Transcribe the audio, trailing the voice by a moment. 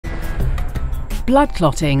Blood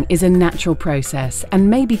clotting is a natural process and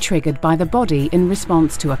may be triggered by the body in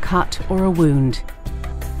response to a cut or a wound.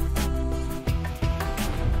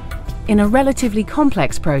 In a relatively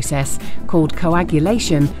complex process called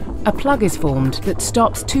coagulation, a plug is formed that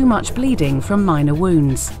stops too much bleeding from minor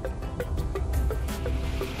wounds.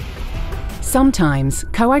 Sometimes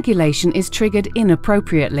coagulation is triggered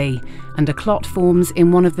inappropriately and a clot forms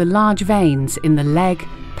in one of the large veins in the leg,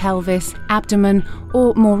 pelvis, abdomen,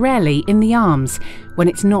 or more rarely in the arms when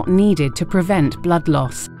it's not needed to prevent blood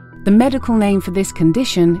loss. The medical name for this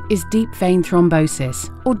condition is deep vein thrombosis,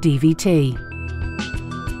 or DVT.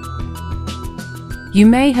 You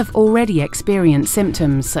may have already experienced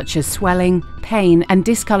symptoms such as swelling, pain, and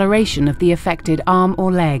discoloration of the affected arm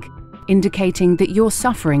or leg, indicating that you're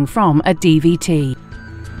suffering from a DVT.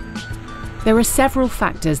 There are several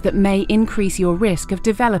factors that may increase your risk of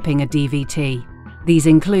developing a DVT. These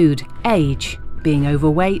include age, being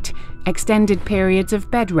overweight, extended periods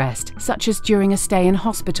of bed rest, such as during a stay in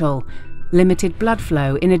hospital, limited blood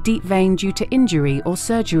flow in a deep vein due to injury or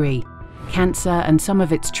surgery, cancer and some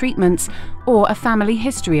of its treatments, or a family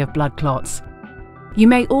history of blood clots. You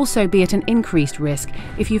may also be at an increased risk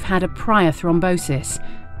if you've had a prior thrombosis.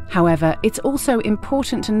 However, it's also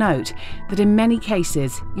important to note that in many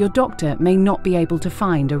cases, your doctor may not be able to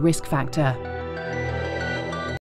find a risk factor.